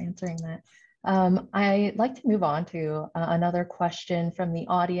you all for answering that. I'd like to move on to another question from the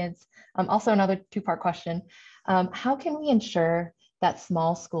audience. Also another two-part question. How can we ensure that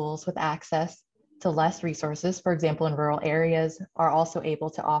small schools with access to less resources, for example, in rural areas, are also able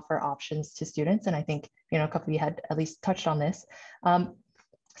to offer options to students? And I think, a couple of you had at least touched on this.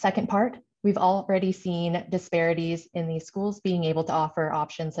 Second part, we've already seen disparities in these schools being able to offer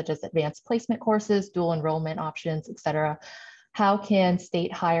options such as advanced placement courses, dual enrollment options, et cetera. How can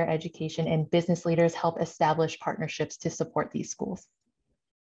state higher education and business leaders help establish partnerships to support these schools?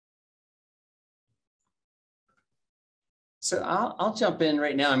 So I'll jump in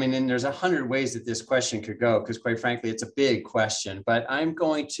right now. I mean, and there's 100 ways that this question could go, because quite frankly, it's a big question, but I'm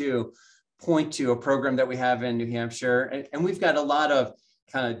going to point to a program that we have in New Hampshire. And we've got a lot of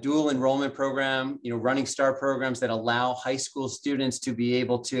kind of dual enrollment program, Running Star programs that allow high school students to be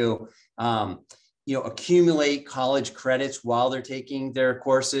able to accumulate college credits while they're taking their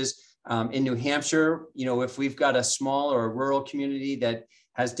courses. In New Hampshire, if we've got a small or a rural community that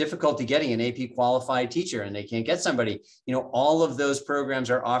has difficulty getting an AP qualified teacher and they can't get somebody, all of those programs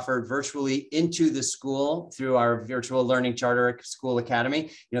are offered virtually into the school through our virtual learning charter school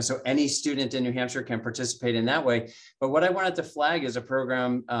academy. So any student in New Hampshire can participate in that way. But what I wanted to flag is a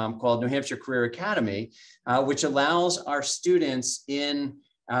program called New Hampshire Career Academy, which allows our students in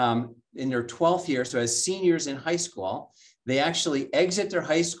their 12th year, so as seniors in high school, they actually exit their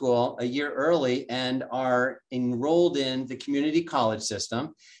high school a year early and are enrolled in the community college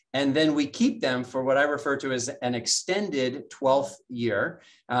system. And then we keep them for what I refer to as an extended 12th year.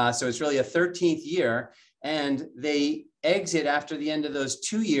 So it's really a 13th year. And they exit after the end of those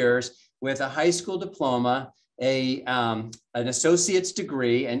 2 years with a high school diploma, an associate's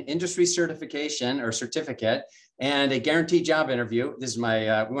degree, an industry certification or certificate, and a guaranteed job interview. This is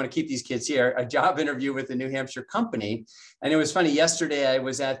my, we want to keep these kids here, a job interview with a New Hampshire company. And it was funny, yesterday I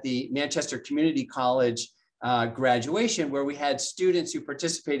was at the Manchester Community College graduation where we had students who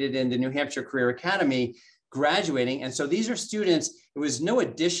participated in the New Hampshire Career Academy graduating. And so these are students, it was no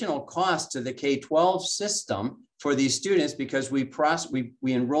additional cost to the K-12 system for these students because we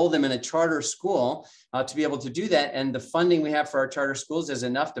enroll them in a charter school to be able to do that. And the funding we have for our charter schools is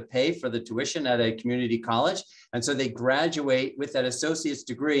enough to pay for the tuition at a community college. And so they graduate with that associate's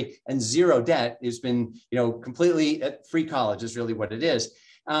degree and zero debt. It's been, completely free college is really what it is.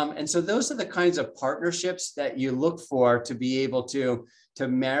 And so those are the kinds of partnerships that you look for to be able to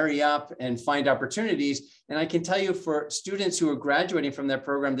marry up and find opportunities. And I can tell you for students who are graduating from that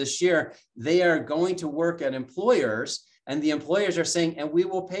program this year, they are going to work at employers and the employers are saying, and we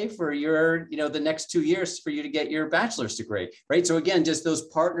will pay for your, the next 2 years for you to get your bachelor's degree, right? So again, just those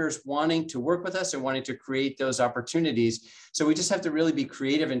partners wanting to work with us and wanting to create those opportunities. So we just have to really be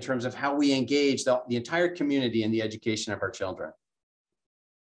creative in terms of how we engage the entire community in the education of our children.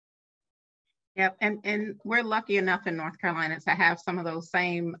 Yep, and we're lucky enough in North Carolina to have some of those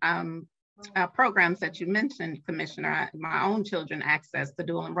same programs that you mentioned, Commissioner. My own children access the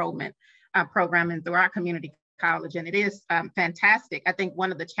dual enrollment programming through our community college, and it is fantastic. I think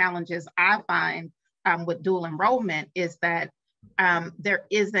one of the challenges I find with dual enrollment is that there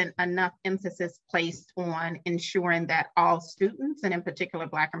isn't enough emphasis placed on ensuring that all students, and in particular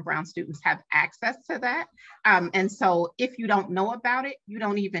Black and Brown students, have access to that. And so if you don't know about it, you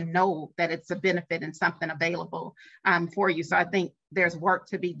don't even know that it's a benefit and something available for you. So I think there's work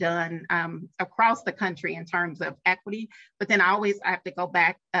to be done across the country in terms of equity. But then I always have to go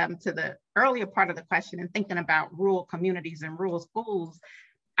back to the earlier part of the question and thinking about rural communities and rural schools.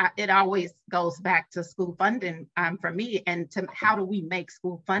 It always goes back to school funding for me, and to how do we make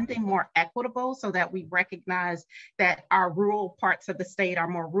school funding more equitable so that we recognize that our rural parts of the state, our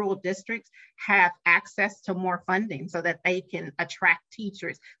more rural districts, have access to more funding so that they can attract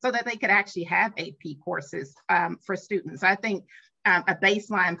teachers, so that they could actually have AP courses for students. I think a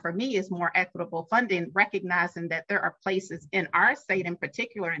baseline for me is more equitable funding, recognizing that there are places in our state in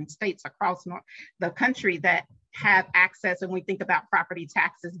particular, and states across the country, that have access, and we think about property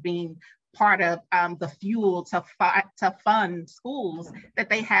taxes being part of the fuel to fund schools, that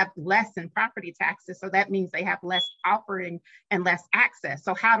they have less in property taxes. So that means they have less offering and less access.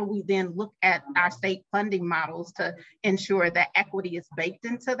 So how do we then look at our state funding models to ensure that equity is baked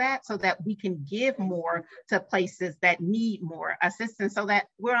into that, so that we can give more to places that need more assistance, so that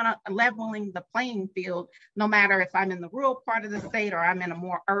we're on a leveling the playing field. No matter if I'm in the rural part of the state or I'm in a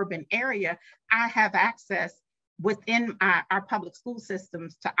more urban area, I have access within our public school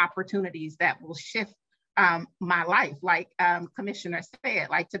systems to opportunities that will shift my life. Like Commissioner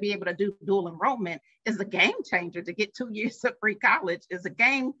said, like to be able to do dual enrollment is a game changer. To get 2 years of free college is a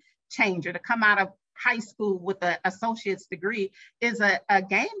game changer. To come out of high school with an associate's degree is a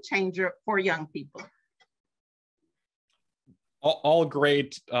game changer for young people. All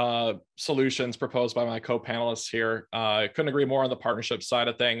great solutions proposed by my co-panelists here. I couldn't agree more on the partnership side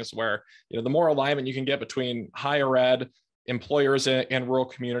of things, where the more alignment you can get between higher ed, employers in rural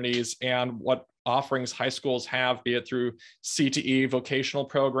communities, and what offerings high schools have, be it through CTE vocational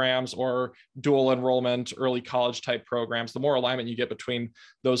programs or dual enrollment, early college type programs. The more alignment you get between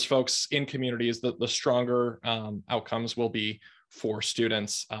those folks in communities, the stronger outcomes will be for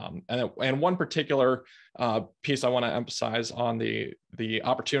students. And one particular piece I want to emphasize on the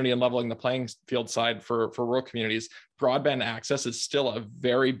opportunity and leveling the playing field side for rural communities, broadband access is still a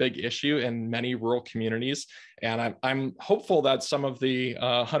very big issue in many rural communities. And I'm hopeful that some of the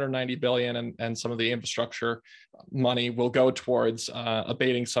 $190 billion and some of the infrastructure money will go towards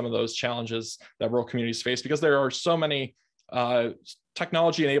abating some of those challenges that rural communities face, because there are so many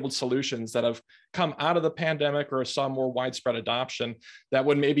technology-enabled solutions that have come out of the pandemic or saw more widespread adoption that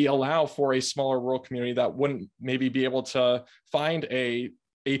would maybe allow for a smaller rural community that wouldn't maybe be able to find a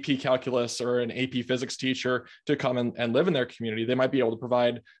AP calculus or an AP physics teacher to come and live in their community. They might be able to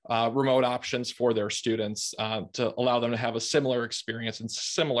provide remote options for their students to allow them to have a similar experience and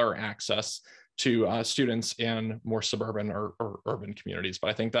similar access to students in more suburban or urban communities.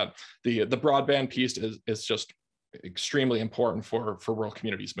 But I think that the broadband piece is just extremely important for rural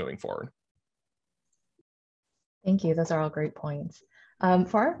communities moving forward. Thank you. Those are all great points.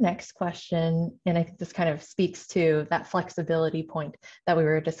 For our next question, and I think this kind of speaks to that flexibility point that we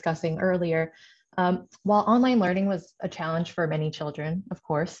were discussing earlier. While online learning was a challenge for many children, of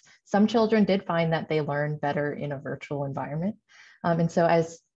course, some children did find that they learned better in a virtual environment. And so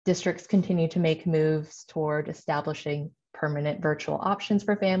as districts continue to make moves toward establishing permanent virtual options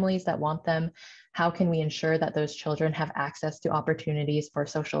for families that want them? How can we ensure that those children have access to opportunities for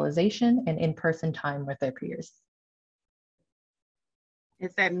socialization and in-person time with their peers?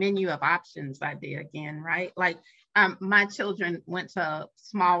 It's that menu of options idea again, right? Like my children went to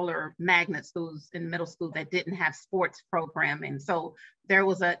smaller magnet schools in middle school that didn't have sports programming. So there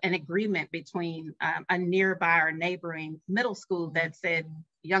was an agreement between a nearby or neighboring middle school that said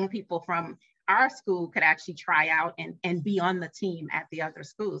young people from our school could actually try out and be on the team at the other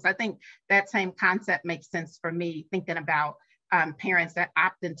schools. I think that same concept makes sense for me, thinking about parents that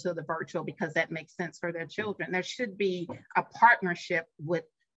opt into the virtual because that makes sense for their children. There should be a partnership with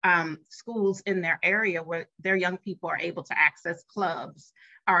schools in their area where their young people are able to access clubs,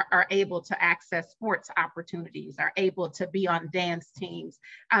 are able to access sports opportunities, are able to be on dance teams.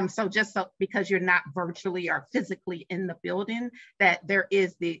 So because you're not virtually or physically in the building, that there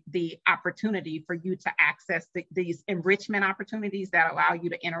is the opportunity for you to access these enrichment opportunities that allow you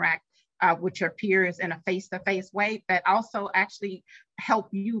to interact with your peers in a face-to-face way, that also actually help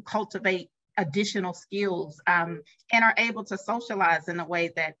you cultivate additional skills and are able to socialize in a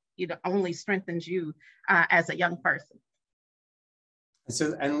way that only strengthens you as a young person.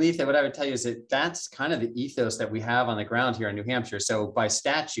 So, and Letha, what I would tell you is that that's kind of the ethos that we have on the ground here in New Hampshire. So by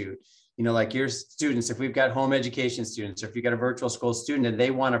statute, like your students, if we've got home education students, or if you've got a virtual school student and they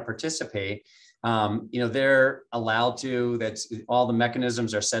want to participate, they're allowed to. That's all the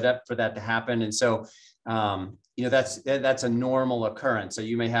mechanisms are set up for that to happen. And so, that's a normal occurrence. So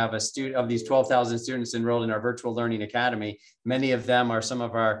you may have a student of these 12,000 students enrolled in our virtual learning academy. Many of them are some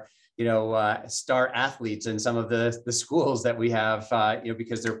of our, star athletes in some of the schools that we have,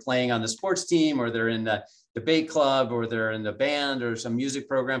 because they're playing on the sports team, or they're in the debate club, or they're in the band or some music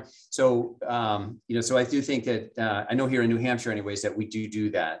program. So, so I do think that I know here in New Hampshire anyways, that we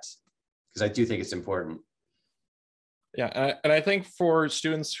do that, because I do think it's important. Yeah, and I think for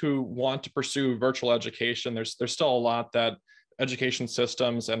students who want to pursue virtual education, there's still a lot that education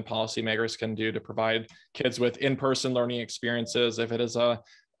systems and policymakers can do to provide kids with in-person learning experiences. If it is a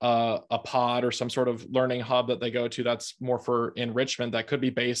pod or some sort of learning hub that they go to that's more for enrichment, that could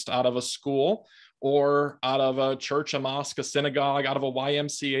be based out of a school or out of a church, a mosque, a synagogue, out of a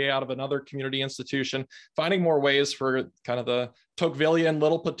YMCA, out of another community institution, finding more ways for kind of the Tocquevillian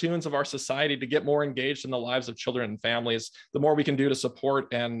little platoons of our society to get more engaged in the lives of children and families. The more we can do to support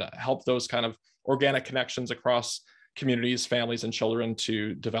and help those kind of organic connections across communities, families, and children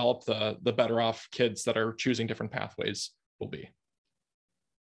to develop, the better off kids that are choosing different pathways will be.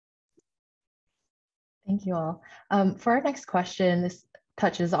 Thank you all. For our next question, this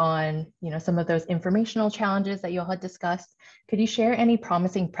touches on, some of those informational challenges that you all had discussed. Could you share any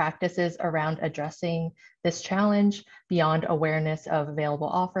promising practices around addressing this challenge beyond awareness of available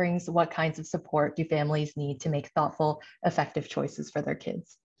offerings? What kinds of support do families need to make thoughtful, effective choices for their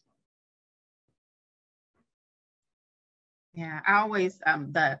kids? Yeah, I always,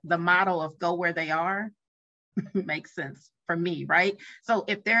 the model of go where they are makes sense for me, right? So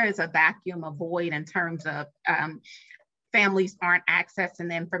if there is a vacuum, a void in terms of families aren't accessing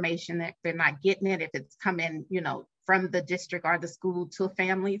the information, that they're not getting it, if it's coming, from the district or the school to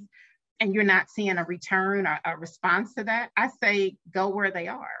families, and you're not seeing a return or a response to that, I say go where they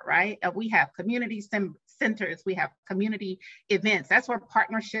are, right? We have community centers, we have community events. That's where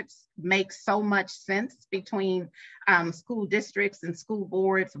partnerships make so much sense between school districts and school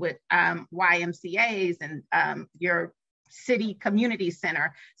boards with YMCAs and your city community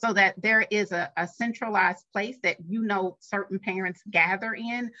center, so that there is a centralized place that certain parents gather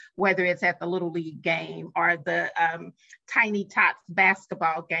in, whether it's at the Little League game or the Tiny Tots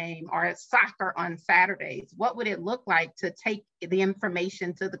basketball game or soccer on Saturdays. What would it look like to take the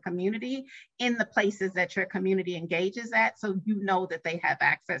information to the community in the places that your community engages at, so that they have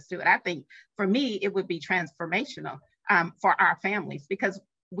access to it? I think for me, it would be transformational for our families, because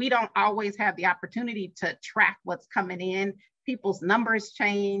we don't always have the opportunity to track what's coming in. People's numbers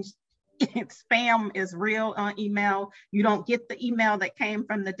change. Spam is real on email. You don't get the email that came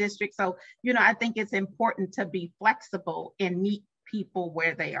from the district. So, I think it's important to be flexible and meet people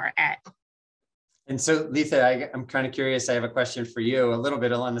where they are at. And so, Letha, I'm kind of curious. I have a question for you, a little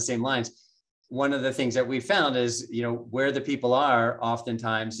bit along the same lines. One of the things that we found is, where the people are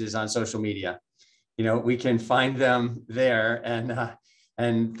oftentimes is on social media. We can find them there,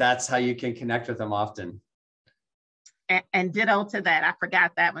 and that's how you can connect with them often. And ditto to that. I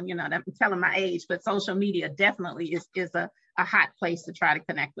forgot that one, I'm telling my age, but social media definitely is a hot place to try to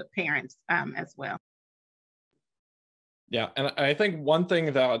connect with parents as well. Yeah, and I think one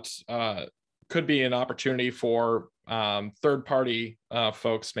thing that could be an opportunity for third-party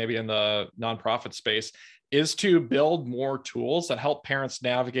folks, maybe in the nonprofit space, is to build more tools that help parents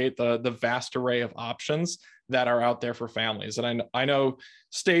navigate the vast array of options that are out there for families. And I know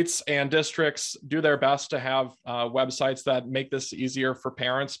states and districts do their best to have websites that make this easier for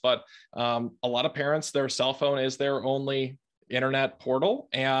parents, but a lot of parents, their cell phone is their only internet portal.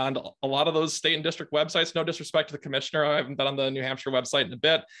 And a lot of those state and district websites, no disrespect to the commissioner, I haven't been on the New Hampshire website in a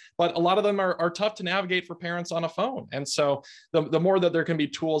bit, but a lot of them are tough to navigate for parents on a phone. And so the more that there can be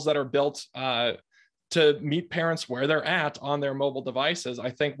tools that are built to meet parents where they're at on their mobile devices, I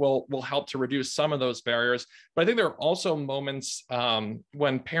think will help to reduce some of those barriers. But I think there are also moments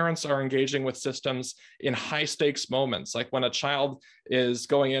when parents are engaging with systems in high stakes moments, like when a child is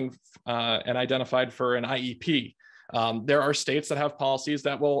going in and identified for an IEP. There are states that have policies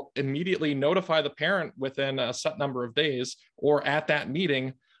that will immediately notify the parent within a set number of days or at that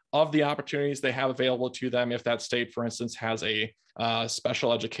meeting of the opportunities they have available to them if that state, for instance, has a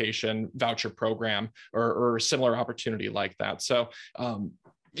special education voucher program or similar opportunity like that. So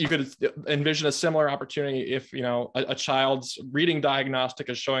you could envision a similar opportunity if, you know, a child's reading diagnostic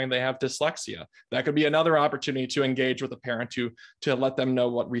is showing they have dyslexia. That could be another opportunity to engage with a parent to let them know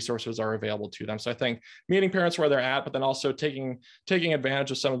what resources are available to them. So I think meeting parents where they're at, but then also taking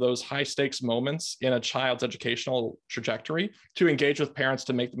advantage of some of those high stakes moments in a child's educational trajectory to engage with parents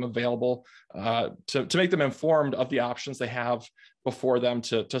to make them available, to make them informed of the options they have before them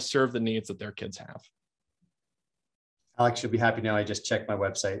to serve the needs that their kids have. Alex, you'll be happy now. I just checked my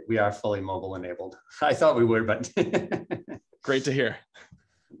website. We are fully mobile enabled. I thought we were, but great to hear.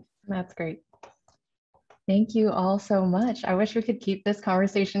 That's great. Thank you all so much. I wish we could keep this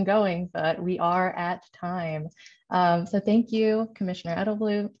conversation going, but we are at time. So thank you, Commissioner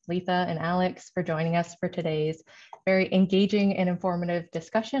Edelblut, Letha, and Alex for joining us for today's very engaging and informative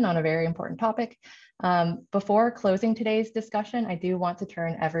discussion on a very important topic. Before closing today's discussion, I do want to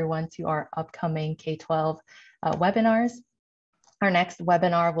turn everyone to our upcoming K-12 webinars. Our next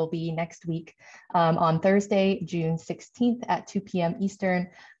webinar will be next week on Thursday, June 16th at 2 p.m. Eastern,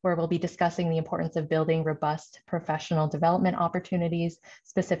 where we'll be discussing the importance of building robust professional development opportunities,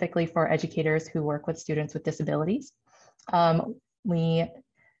 specifically for educators who work with students with disabilities. My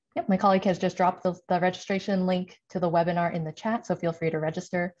colleague has just dropped the registration link to the webinar in the chat, so feel free to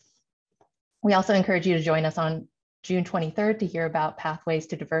register. We also encourage you to join us on June 23rd to hear about pathways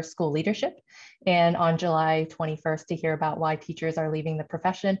to diverse school leadership, and on July 21st to hear about why teachers are leaving the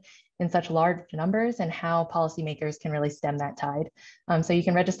profession in such large numbers and how policymakers can really stem that tide. So you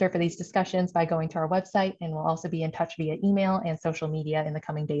can register for these discussions by going to our website, and we'll also be in touch via email and social media in the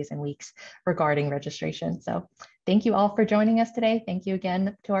coming days and weeks regarding registration. So thank you all for joining us today. Thank you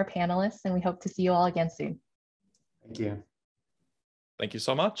again to our panelists, and we hope to see you all again soon. Thank you. Thank you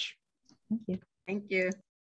so much. Thank you. Thank you.